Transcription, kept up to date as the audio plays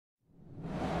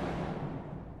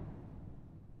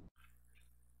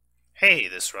Hey,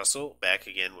 this is Russell, back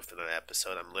again with another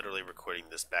episode. I'm literally recording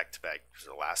this back to back to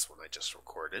the last one I just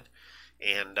recorded.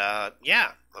 And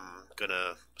yeah, I'm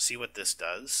gonna see what this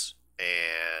does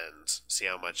and see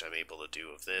how much I'm able to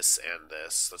do with this and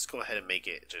this. Let's go ahead and make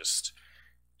it just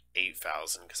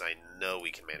 8,000 because I know we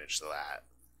can manage that.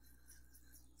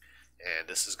 And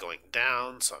this is going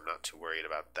down, so I'm not too worried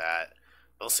about that.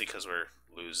 Mostly because we're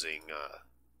losing,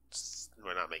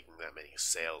 we're not making that many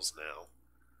sales now.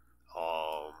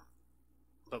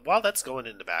 But while that's going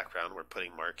in the background, we're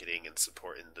putting marketing and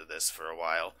support into this for a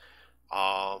while.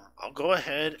 I'll go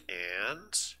ahead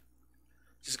and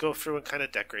just go through and kind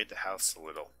of decorate the house a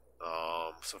little.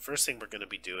 So first thing we're going to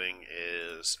be doing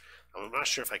is, I'm not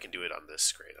sure if I can do it on this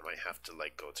screen. I might have to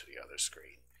like go to the other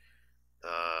screen.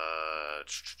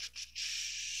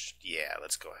 Yeah,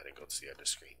 let's go ahead and go to the other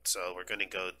screen. So we're going to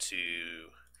go to,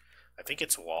 I think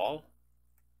it's wall.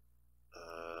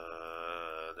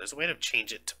 There's a way to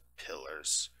change it to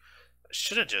pillars. I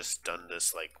should have just done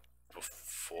this like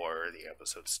before the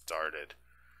episode started.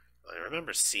 I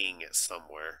remember seeing it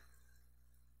somewhere.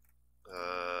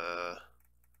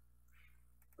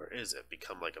 Where is it?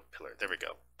 Become like a pillar. There we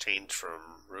go. Change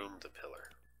from room to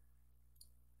pillar.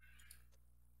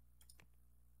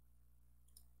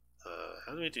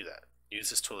 How do we do that?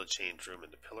 Use this tool to change room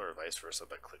into pillar or vice versa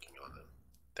by clicking on them.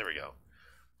 There we go.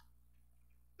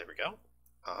 There we go.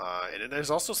 And then there's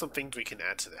also some things we can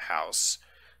add to the house,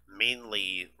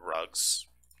 mainly rugs,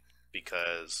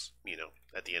 because, you know,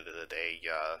 at the end of the day,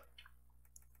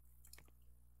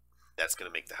 that's going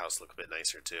to make the house look a bit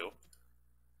nicer too.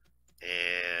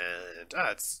 And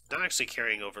it's not actually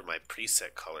carrying over my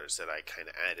preset colors that I kind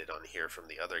of added on here from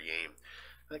the other game.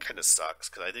 That kind of sucks,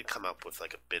 because I did come up with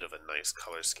like a bit of a nice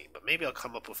color scheme, but maybe I'll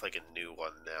come up with like a new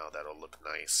one now that'll look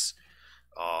nice.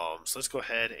 So let's go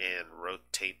ahead and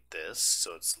rotate this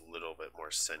so it's a little bit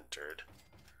more centered.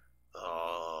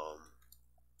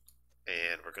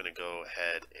 And we're gonna go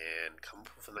ahead and come up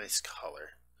with a nice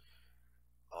color.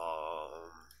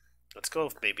 Let's go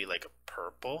with maybe like a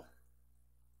purple,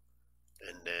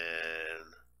 and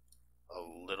then a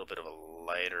little bit of a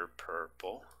lighter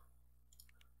purple,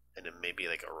 and then maybe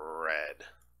like a red,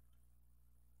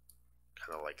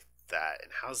 kind of like that.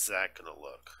 And how's that gonna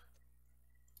look?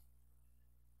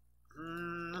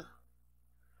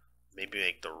 Maybe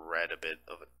make the red a bit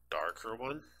of a darker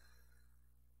one.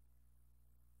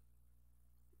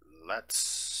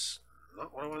 That's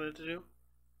not what I wanted to do.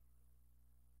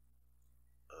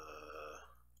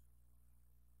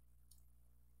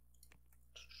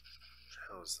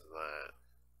 How's that?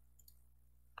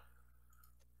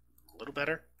 A little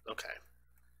better? Okay.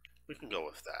 We can go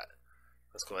with that.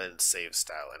 Let's go ahead and save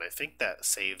style. And I think that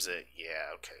saves it.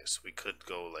 Yeah, okay. So we could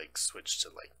go like switch to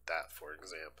like that, for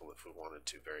example, if we wanted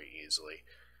to very easily.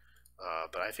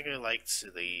 But I think I liked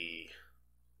the...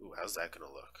 Ooh, how's that going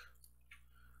to look?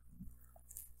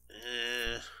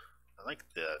 I like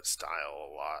the style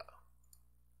a lot.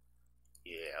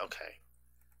 Yeah, okay.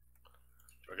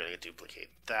 We're going to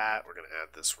duplicate that. We're going to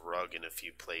add this rug in a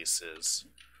few places.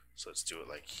 So let's do it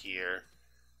like here.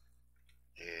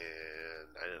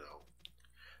 And I don't know.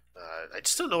 I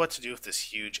just don't know what to do with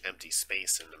this huge empty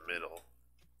space in the middle.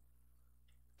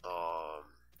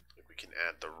 We can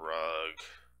add the rug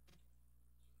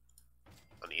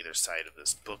on either side of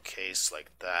this bookcase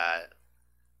like that.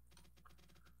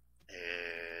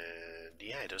 And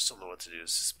yeah, I just don't know what to do with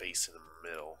space in the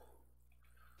middle.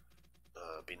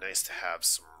 It'd be nice to have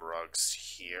some rugs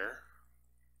here.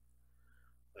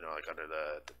 You know, like under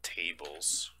the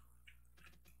tables.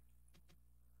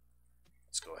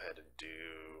 Let's go ahead and do...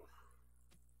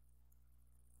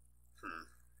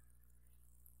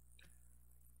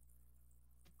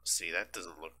 See, that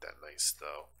doesn't look that nice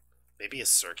though. Maybe a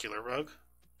circular rug?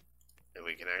 And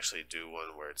we can actually do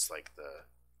one where it's like the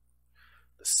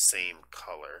same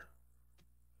color.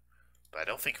 But I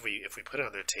don't think if we put it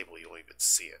on their table, you won't even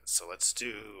see it. So let's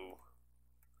do...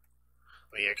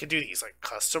 I mean, I could do these like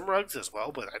custom rugs as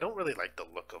well, but I don't really like the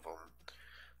look of them.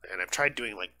 And I've tried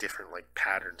doing like different like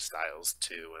pattern styles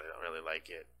too, and I don't really like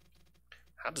it.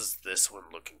 How does this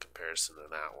one look in comparison to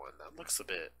that one? That looks a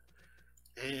bit...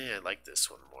 I like this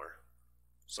one more.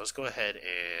 So let's go ahead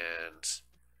and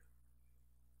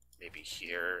maybe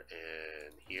here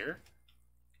and here.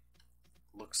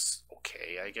 Looks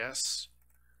okay, I guess.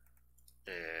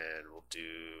 And we'll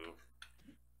do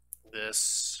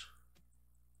this.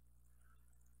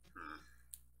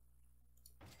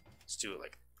 Let's do it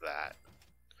like that.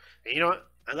 And you know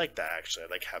what? I like that actually. I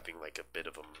like having like a bit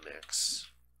of a mix.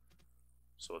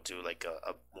 So we'll do like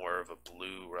a more of a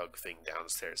blue rug thing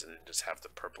downstairs and then just have the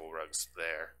purple rugs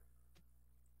there.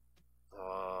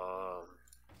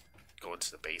 Going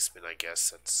to the basement, I guess.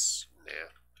 That's, nah.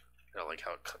 I don't like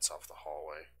how it cuts off the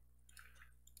hallway.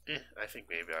 I think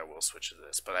maybe I will switch to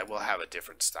this, but I will have a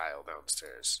different style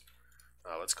downstairs.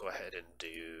 Let's go ahead and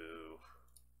do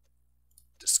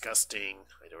disgusting.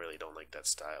 I really don't like that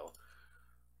style.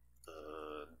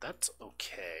 That's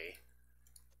okay.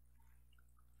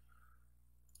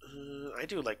 I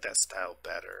do like that style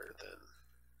better than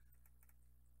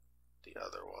the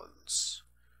other ones.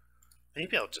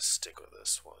 Maybe I'll just stick with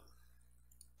this one.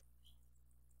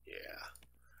 Yeah.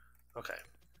 Okay.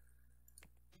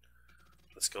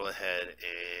 Let's go ahead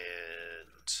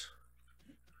and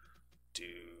do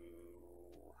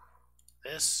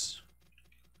this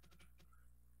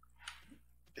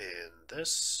and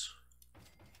this.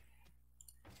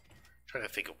 Trying to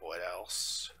think of what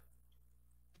else.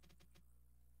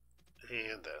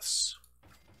 And this.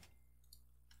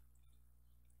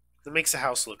 It makes the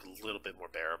house look a little bit more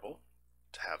bearable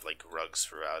to have like rugs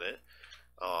throughout it.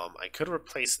 I could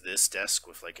replace this desk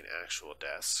with like an actual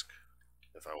desk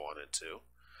if I wanted to.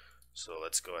 So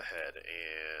let's go ahead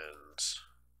and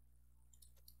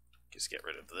just get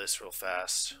rid of this real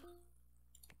fast.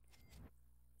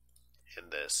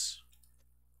 And this.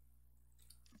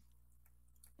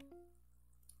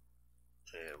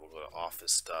 And we'll go to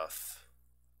office stuff.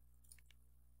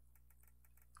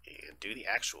 And do the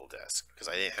actual desk, because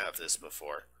I didn't have this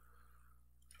before.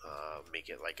 Make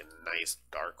it like a nice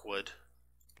dark wood.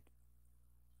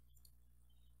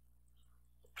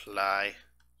 Apply.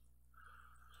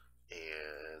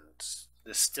 And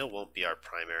this still won't be our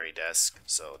primary desk,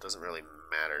 so it doesn't really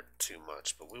matter too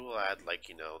much. But we will add, like,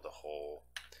 you know, the whole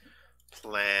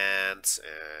plants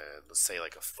and let's say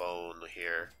like a phone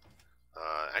here.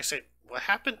 Actually, what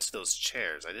happened to those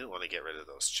chairs? I didn't want to get rid of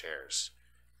those chairs.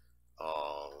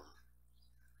 Well,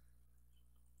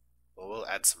 we'll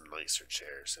add some nicer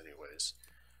chairs anyways.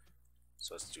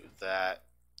 So let's do that.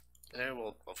 And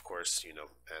we'll, of course, you know,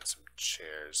 add some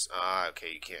chairs.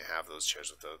 Okay, you can't have those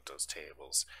chairs with those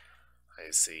tables.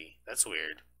 I see. That's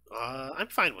weird. I'm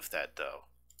fine with that, though.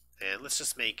 And let's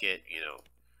just make it, you know,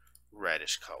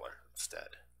 reddish color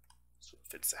instead. So it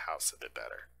fits the house a bit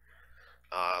better.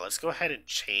 Let's go ahead and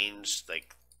change,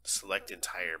 like, select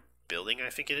entire building, I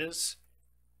think it is.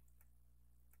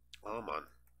 Oh, come on.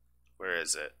 Where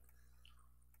is it?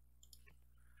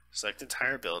 Select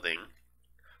entire building.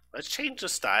 Let's change the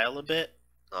style a bit.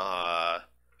 So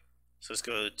let's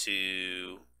go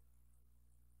to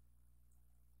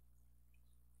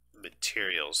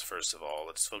materials first of all.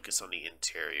 Let's focus on the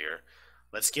interior.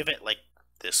 Let's give it like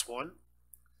this one.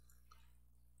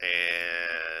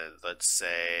 And let's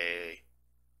say,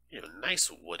 you know, nice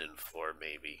wooden floor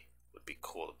maybe would be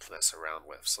cool to mess around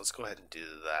with. So let's go ahead and do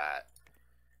that.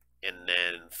 And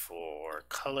then for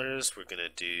colors, we're gonna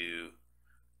do,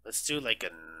 let's do like a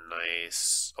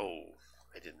nice, oh,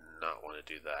 I did not want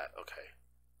to do that. Okay.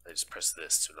 I just pressed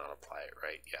this to not apply it,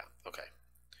 right? Yeah, okay.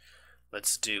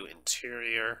 Let's do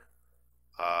interior.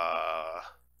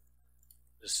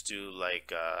 Just do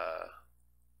like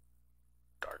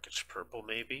darkish purple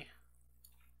maybe.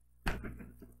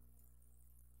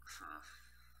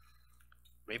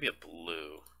 Maybe a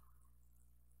blue.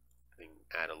 I think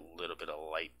add a little bit of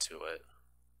light to it.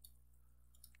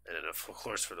 And then of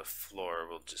course for the floor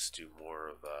we'll just do more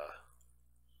of a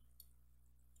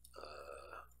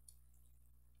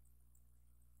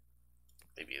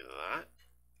maybe that.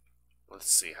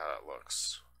 Let's see how it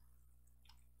looks.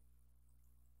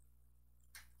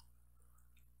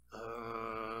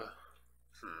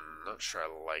 Not sure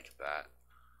I like that.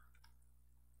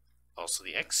 Also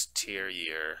the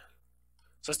exterior.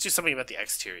 So let's do something about the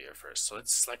exterior first. So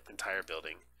let's select the entire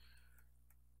building.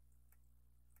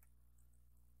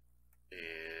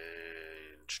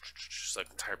 And select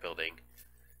the entire building.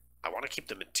 I want to keep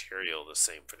the material the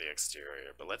same for the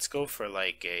exterior, but let's go for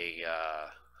like a,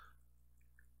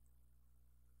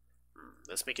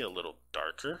 let's make it a little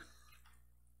darker.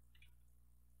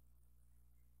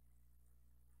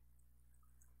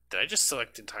 Did I just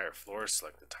select the entire floor or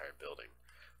select the entire building?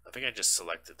 I think I just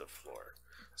selected the floor.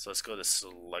 So let's go to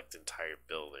select entire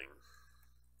building.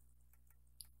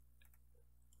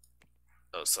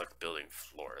 Oh, select building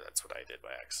floor. That's what I did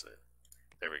by accident.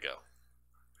 There we go.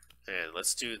 And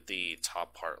let's do the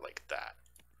top part like that.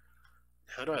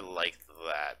 How do I like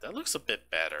that? That looks a bit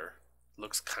better.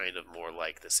 Looks kind of more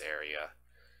like this area.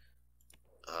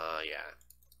 Yeah.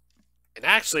 It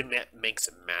actually makes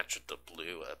it match with the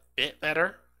blue a bit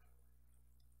better.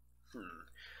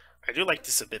 I do like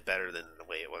this a bit better than the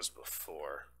way it was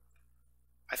before.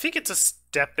 I think it's a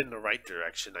step in the right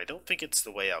direction. I don't think it's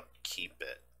the way I'll keep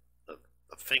it.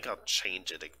 I think I'll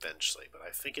change it eventually, but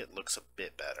I think it looks a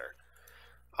bit better.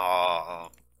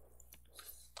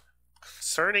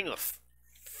 Concerning a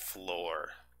floor,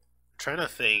 I'm trying to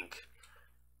think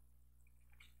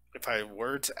if I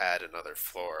were to add another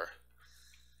floor.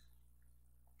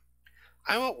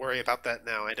 I won't worry about that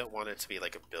now. I don't want it to be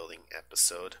like a building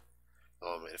episode.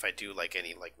 If I do like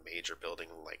any like major building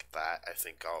like that, I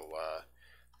think I'll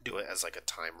do it as like a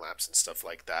time lapse and stuff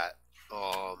like that.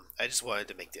 I just wanted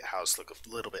to make the house look a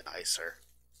little bit nicer,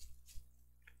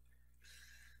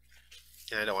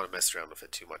 and I don't want to mess around with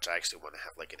it too much. I actually want to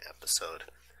have like an episode.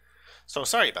 So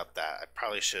sorry about that. I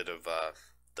probably should have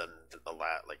done a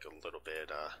lot, like a little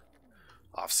bit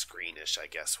off-screenish, I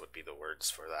guess would be the words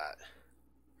for that.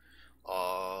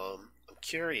 I'm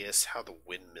curious how the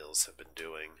windmills have been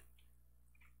doing.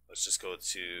 Let's just go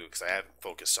to, because I haven't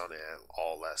focused on it at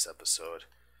all last episode.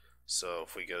 So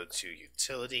if we go to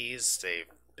utilities, they've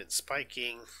been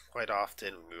spiking quite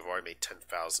often. We've already made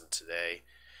 10,000 today.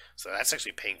 So that's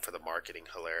actually paying for the marketing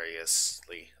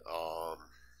hilariously.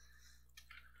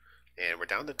 And we're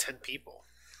down to 10 people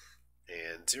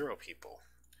and 0 people.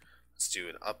 Let's do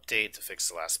an update to fix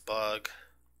the last bug.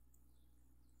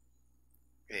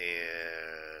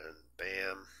 And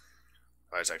bam.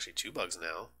 Oh, there's actually 2 bugs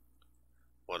now.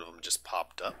 One of them just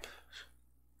popped up.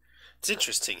 It's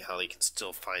interesting how you can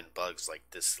still find bugs like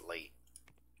this late.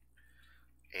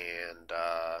 And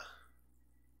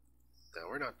now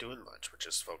we're not doing much. We're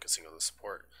just focusing on the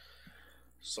support.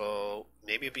 So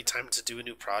maybe it'd be time to do a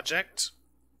new project.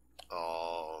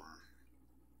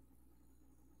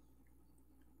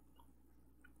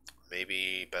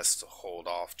 Maybe best to hold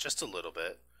off just a little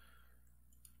bit.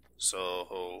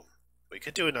 So we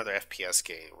could do another FPS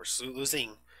game. We're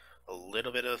losing a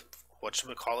little bit of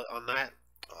whatchamacallit on that.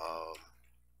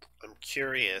 I'm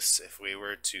curious if we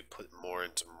were to put more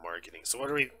into marketing. So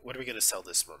what are we going to sell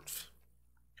this month?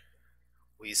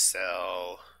 We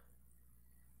sell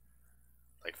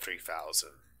like 3,000.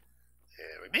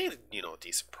 And we made, a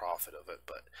decent profit of it,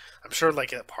 but I'm sure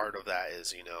like a part of that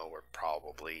is, we're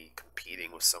probably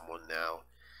competing with someone now.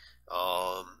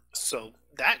 So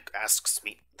that asks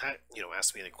me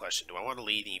the question, do I want to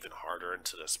lean even harder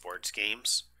into the sports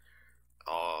games?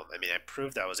 I mean, I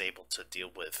proved I was able to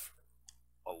deal with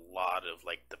a lot of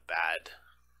like the bad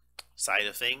side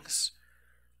of things.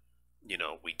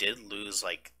 We did lose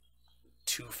like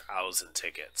 2,000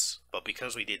 tickets, but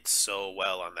because we did so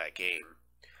well on that game,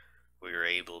 we were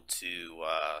able to,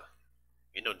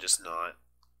 just not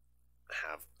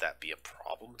have that be a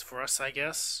problem for us, I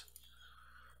guess.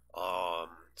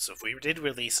 So if we did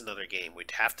release another game,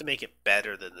 we'd have to make it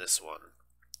better than this one.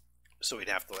 So we'd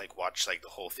have to like watch like the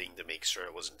whole thing to make sure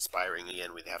it was inspiring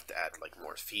again. We'd have to add like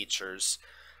more features.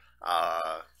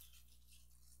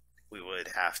 We would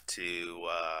have to,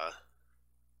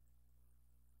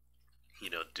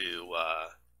 do.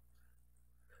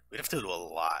 We'd have to do a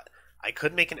lot. I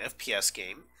could make an FPS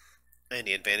game, and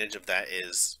the advantage of that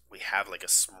is we have like a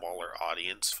smaller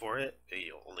audience for it.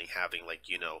 Only having like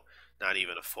not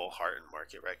even a full heart and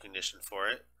market recognition for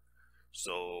it,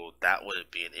 so that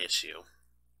wouldn't be an issue.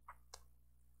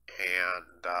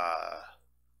 And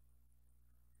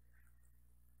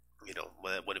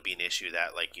wouldn't be an issue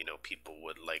that like people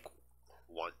would like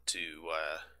want to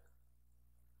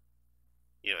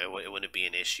it wouldn't be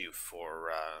an issue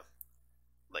for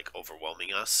like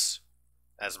overwhelming us,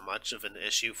 as much of an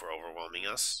issue for overwhelming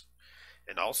us.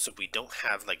 And also we don't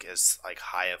have like as like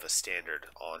high of a standard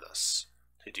on us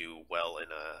to do well in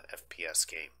a FPS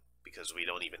game, because we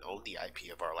don't even own the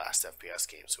IP of our last FPS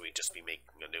game, so we'd just be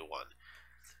making a new one.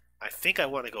 I think I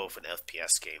want to go with an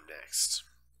FPS game next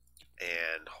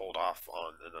and hold off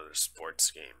on another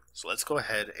sports game. So let's go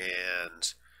ahead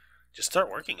and just start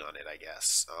working on it, I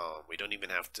guess. We don't even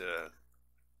have to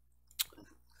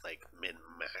like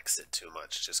min-max it too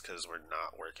much, just because we're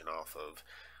not working off of.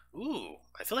 Ooh,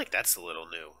 I feel like that's a little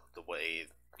new, the way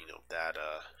that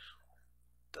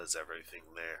does everything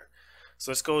there.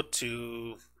 So let's go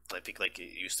to, I think like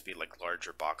it used to be like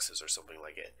larger boxes or something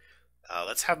like it.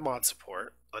 Let's have mod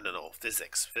support. Oh no,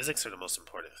 physics. Physics are the most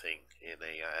important thing in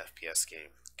a FPS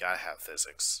game. Gotta have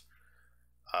physics.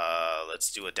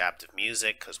 Let's do adaptive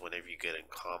music, because whenever you get in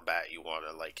combat, you want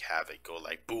to like have it go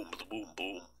like boom, boom,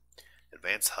 boom.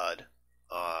 Advanced HUD.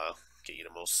 Get you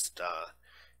the most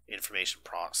information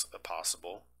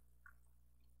possible.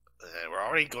 And we're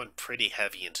already going pretty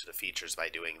heavy into the features by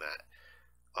doing that.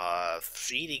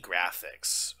 3D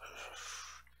graphics.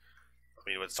 I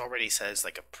mean, it already says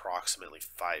like approximately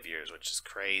 5 years, which is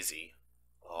crazy.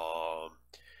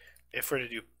 If we're to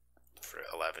do for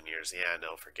 11 years, yeah,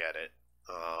 no, forget it.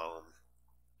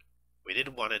 We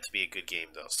did want it to be a good game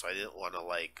though, so I didn't want to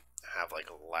like have like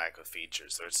a lack of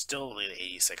features. There's still only an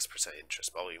 86%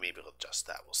 interest, but we maybe will adjust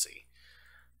that. We'll see.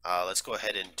 Let's go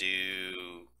ahead and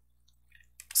do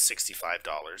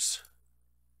 $65.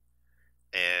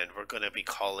 And we're going to be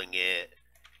calling it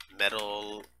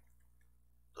Medal.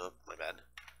 Oh, my bad.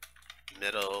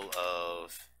 Medal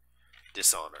of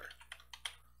Dishonor.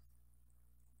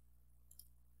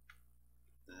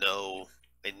 No,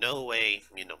 in no way,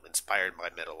 inspired by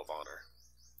Medal of Honor.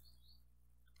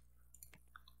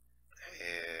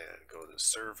 And go to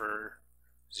server,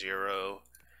 0,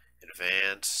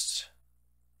 advanced.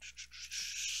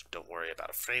 Don't worry about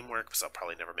a framework because I'll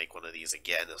probably never make one of these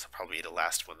again. This will probably be the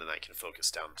last one, then I can focus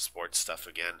down sports stuff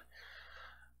again.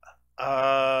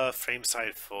 Frame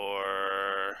side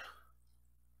 4.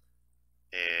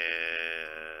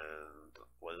 And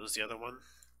what was the other one?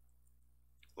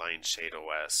 Line Shade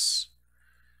OS.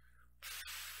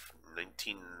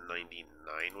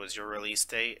 1999 was your release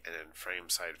date, and then Frame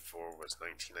Side 4 was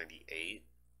 1998.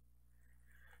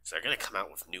 So they're going to come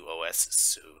out with new OSs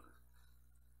soon.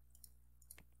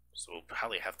 So we'll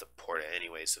probably have to port it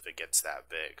anyways if it gets that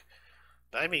big.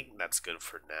 But I mean, that's good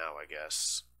for now, I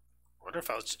guess. I wonder if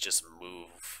I was to just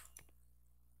move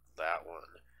that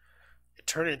one. It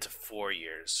turned into 4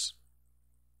 years.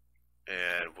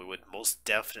 And we would most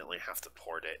definitely have to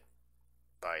port it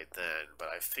by then, but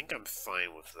I think I'm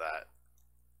fine with that.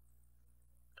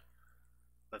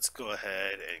 Let's go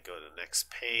ahead and go to the next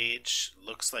page.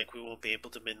 Looks like we won't be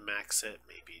able to min-max it.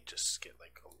 Maybe just get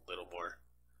like a little more.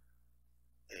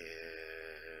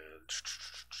 And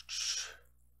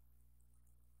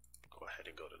go ahead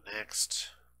and go to next.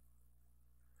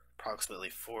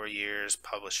 Approximately 4 years.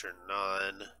 Publisher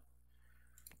none.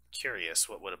 Curious,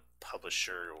 what would a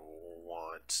publisher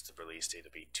want the release date to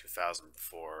be?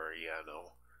 2004? Yeah,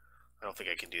 no. I don't think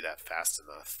I can do that fast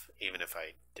enough. Even if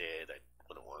I did, I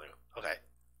wouldn't want to. Okay.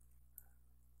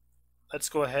 Let's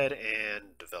go ahead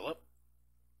and develop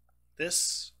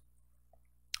this.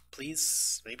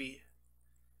 Please, maybe.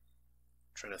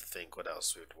 I'm trying to think what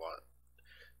else we would want.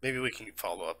 Maybe we can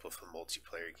follow up with a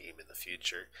multiplayer game in the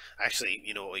future. Actually,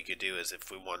 you know what we could do is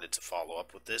if we wanted to follow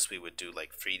up with this, we would do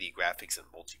like 3D graphics and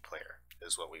multiplayer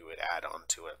is what we would add on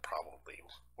to it probably.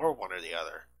 Or one or the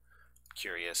other.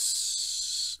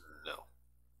 Curious. No.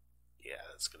 Yeah,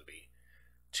 that's going to be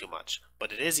too much.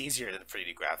 But it is easier than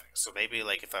 3D graphics. So maybe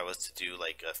like if I was to do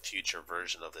like a future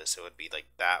version of this, it would be like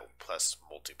that plus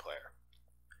multiplayer.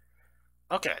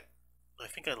 Okay. I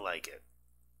think I like it.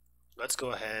 Let's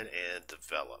go ahead and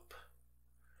develop.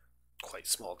 Quite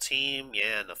small team.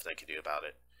 Yeah, nothing I can do about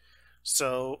it.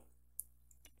 So,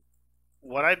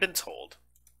 what I've been told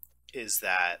is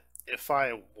that if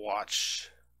I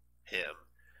watch him,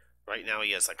 right now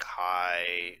he has like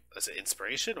high, is it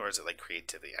inspiration or is it like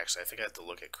creativity? Actually, I think I have to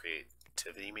look at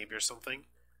creativity maybe or something.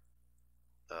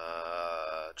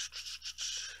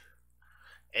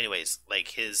 Anyways, like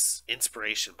his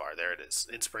inspiration bar, there it is.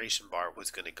 Inspiration bar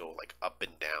was going to go like up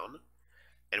and down.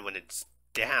 And when it's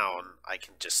down, I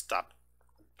can just stop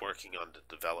working on the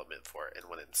development for it. And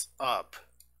when it's up,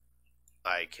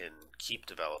 I can keep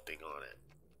developing on it.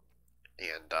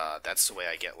 And that's the way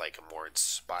I get like a more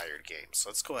inspired game. So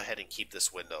let's go ahead and keep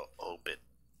this window open.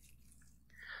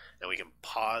 And we can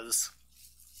pause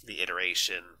the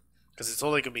iteration because it's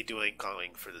only going to be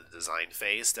going for the design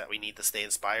phase that we need to stay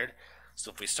inspired.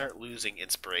 So if we start losing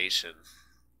inspiration,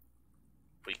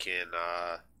 we can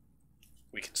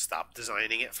stop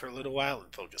designing it for a little while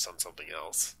and focus on something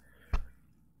else.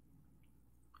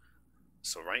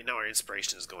 So right now our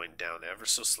inspiration is going down ever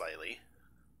so slightly.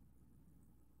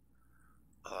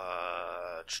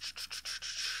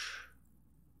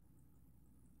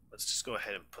 Let's just go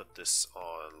ahead and put this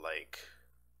on like,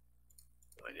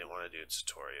 I didn't want to do a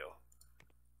tutorial.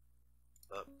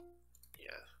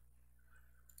 Yeah.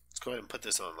 Let's go ahead and put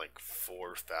this on like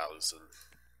 4,000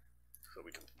 so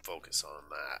we can focus on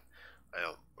that. I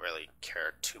don't really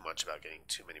care too much about getting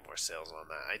too many more sales on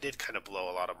that. I did kind of blow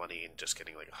a lot of money in just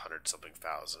getting like 100 something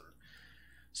thousand.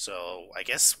 So I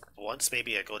guess once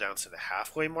maybe I go down to the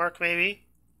halfway mark maybe,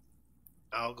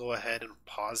 I'll go ahead and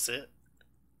pause it.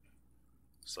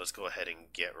 So let's go ahead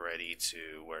and get ready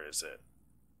to, where is it?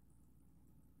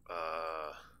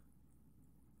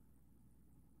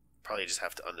 Probably just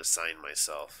have to unassign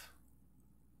myself.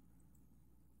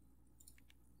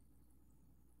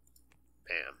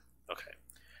 Bam. Okay.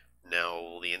 Now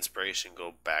will the inspiration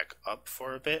go back up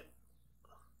for a bit?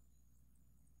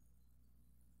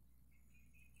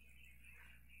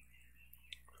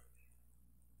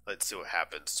 Let's see what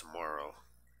happens tomorrow.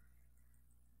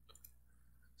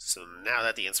 So now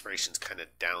that the inspiration's kind of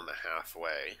down the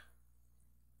halfway,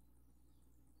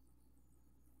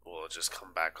 will it just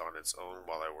come back on its own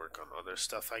while I work on other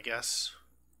stuff, I guess?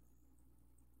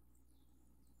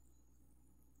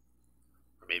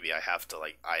 Or maybe I have to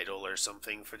like idle or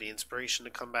something for the inspiration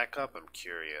to come back up. I'm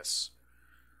curious.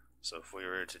 So if we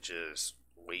were to just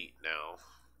wait now,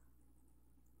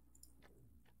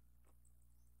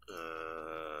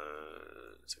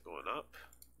 is it going up?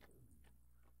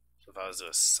 So if I was to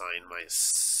assign my,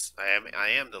 I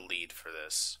am the lead for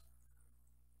this,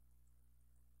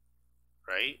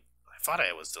 right? I thought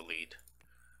I was the lead.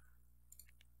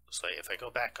 So if I go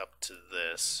back up to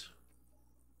this,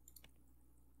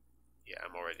 yeah,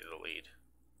 I'm already the lead.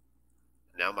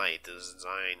 Now my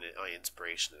design, my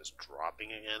inspiration is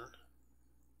dropping again.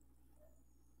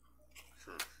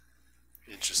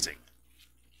 Interesting.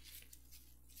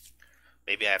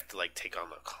 Maybe I have to like take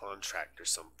on a contract or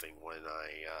something when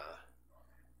I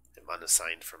am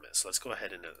unassigned from it. So let's go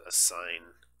ahead and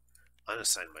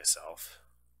unassign myself.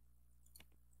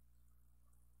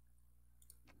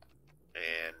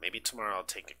 And maybe tomorrow I'll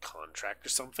take a contract or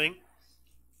something.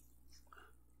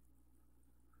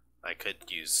 I could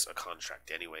use a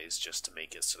contract anyways just to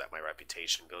make it so that my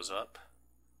reputation goes up.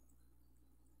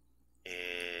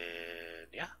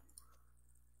 And yeah.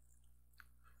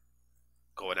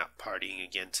 Going out partying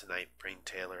again tonight, Brain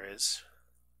Taylor is.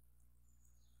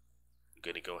 I'm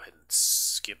gonna go ahead and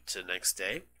skip to the next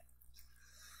day.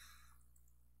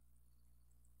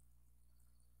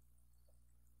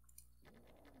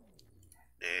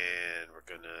 And we're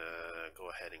gonna go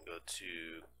ahead and go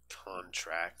to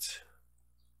contract.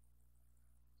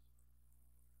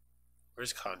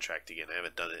 Where's contract again? I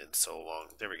haven't done it in so long.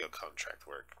 There we go, contract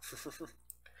work.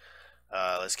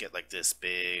 Let's get like this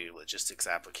big logistics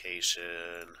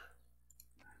application.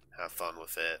 Have fun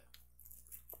with it.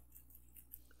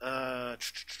 I'm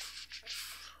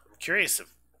curious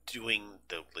if doing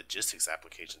the logistics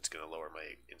application is going to lower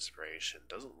my inspiration.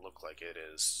 Doesn't look like it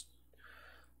is.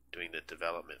 Doing the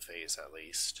development phase at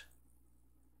least.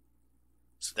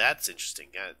 So that's interesting.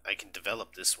 I can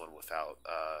develop this one without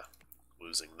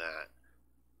losing that.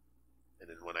 And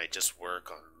then when I just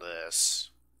work on this,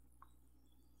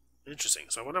 interesting.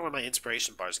 So I wonder when my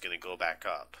inspiration bar is going to go back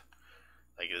up.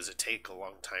 Like, does it take a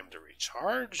long time to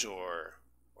recharge, or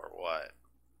what?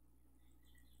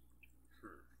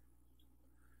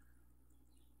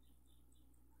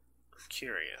 I'm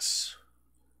curious.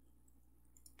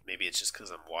 Maybe it's just because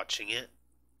I'm watching it.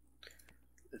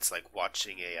 It's like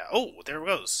watching a oh, there it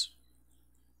goes.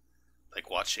 Like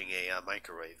watching a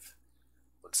microwave.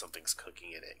 When something's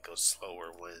cooking in it, it goes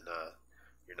slower when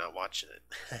you're not watching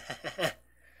it.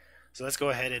 So let's go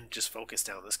ahead and just focus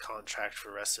down this contract for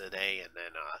the rest of the day, and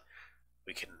then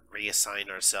we can reassign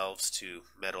ourselves to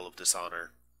Medal of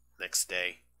Dishonor next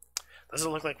day.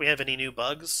 Doesn't look like we have any new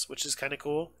bugs, which is kind of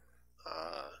cool.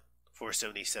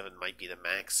 477 might be the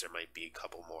max. There might be a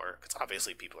couple more, because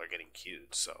obviously people are getting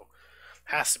queued, so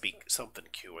has to be something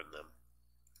queuing them.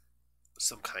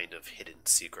 Some kind of hidden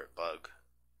secret bug.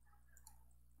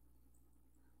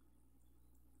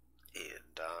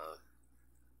 And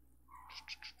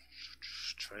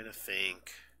trying to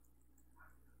think.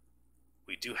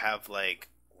 We do have like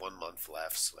 1 month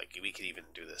left, so like we could even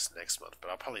do this next month,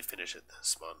 but I'll probably finish it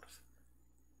this month.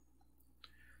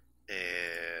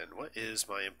 And what is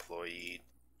my employee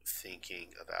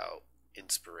thinking about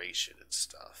inspiration and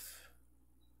stuff?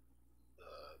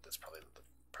 That's probably the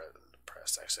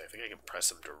press. Actually, I think I can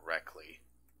press him directly.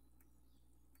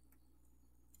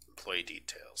 Employee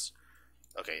details.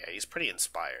 Okay, yeah, he's pretty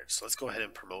inspired. So let's go ahead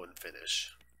and promote and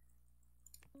finish.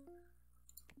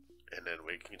 And then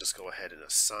we can just go ahead and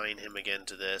assign him again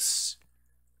to this.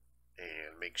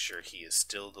 And make sure he is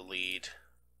still the lead.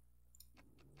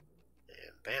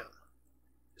 And bam.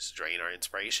 Just drain our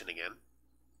inspiration again.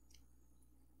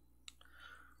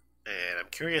 And I'm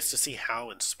curious to see how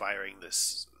inspiring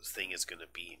this thing is going to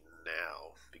be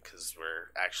now. Because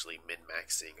we're actually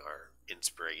min-maxing our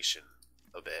inspiration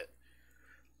a bit.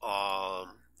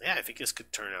 Yeah, I think this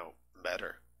could turn out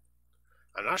better.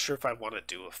 I'm not sure if I want to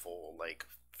do a full, like,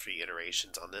 3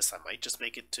 iterations on this. I might just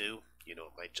make it 2. You know,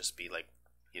 it might just be like,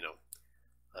 you know,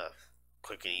 a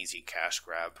quick and easy cash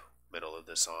grab, Medal of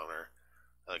Dishonor.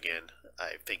 Again,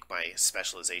 I think my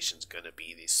specialization is going to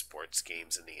be these sports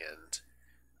games in the end.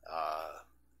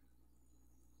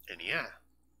 And yeah.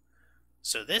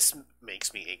 So this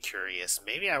makes me curious.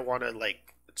 Maybe I want to,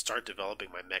 like, start developing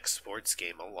my mech sports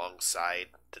game alongside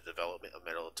the development of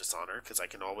Medal of Dishonor, because I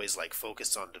can always like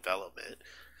focus on development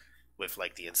with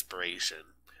like the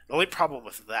inspiration. The only problem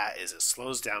with that is it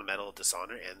slows down Medal of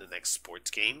Dishonor and the next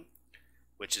sports game,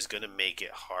 which is going to make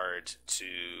it hard to,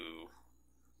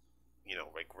 you know,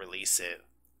 like release it.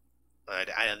 I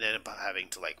end up having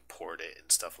to like port it and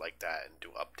stuff like that and do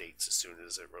updates as soon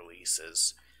as it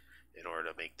releases. in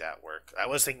order to make that work. I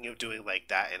was thinking of doing like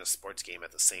that and a sports game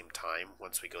at the same time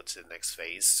once we go to the next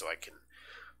phase, so I can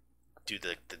do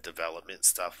the development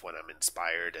stuff when I'm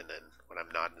inspired, and then when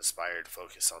I'm not inspired,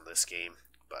 focus on this game.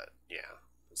 But yeah,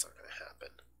 it's not gonna happen.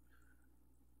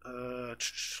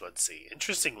 Let's see.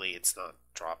 Interestingly, it's not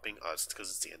dropping us because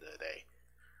it's the end of the day.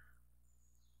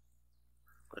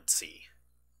 Let's see.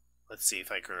 Let's see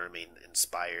if I can remain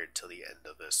inspired till the end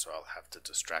of this, or I'll have to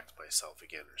distract myself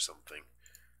again or something.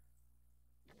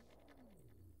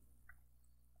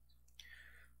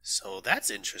 So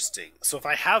that's interesting. So if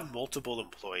I have multiple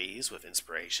employees with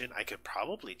inspiration, I could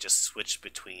probably just switch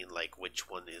between like which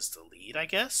one is the lead, I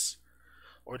guess?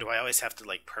 Or do I always have to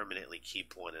like permanently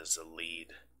keep one as the lead?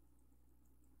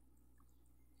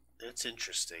 That's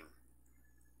interesting.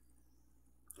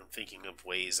 I'm thinking of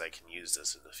ways I can use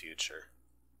this in the future.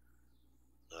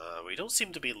 We don't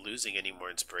seem to be losing any more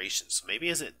inspiration, so maybe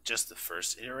is it just the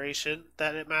first iteration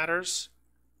that it matters?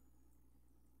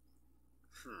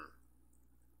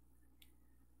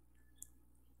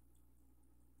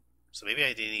 So maybe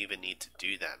I didn't even need to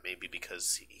do that. Maybe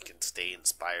because he can stay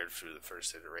inspired through the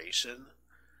first iteration,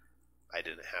 I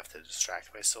didn't have to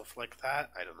distract myself like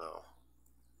that. I don't know.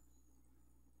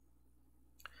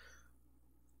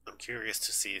 I'm curious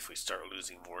to see if we start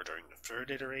losing more during the third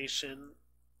iteration,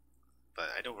 but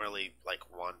I don't really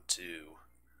like want to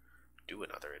do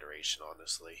another iteration,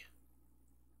 honestly.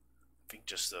 I think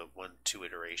just the 1-2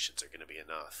 iterations are going to be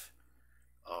enough.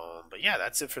 But yeah,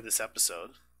 that's it for this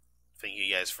episode. Thank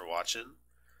you guys for watching.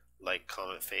 Like,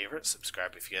 comment, favorite,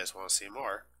 subscribe if you guys want to see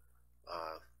more.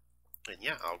 And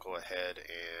yeah, I'll go ahead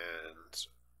and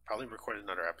probably record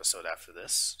another episode after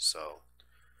this. So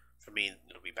for me,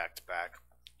 it'll be back to back.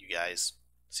 You guys,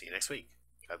 see you next week.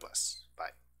 God bless.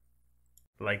 Bye.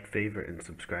 Like, favorite, and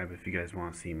subscribe if you guys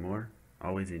want to see more.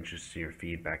 Always interested in your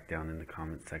feedback down in the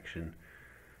comment section.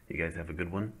 You guys have a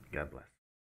good one. God bless.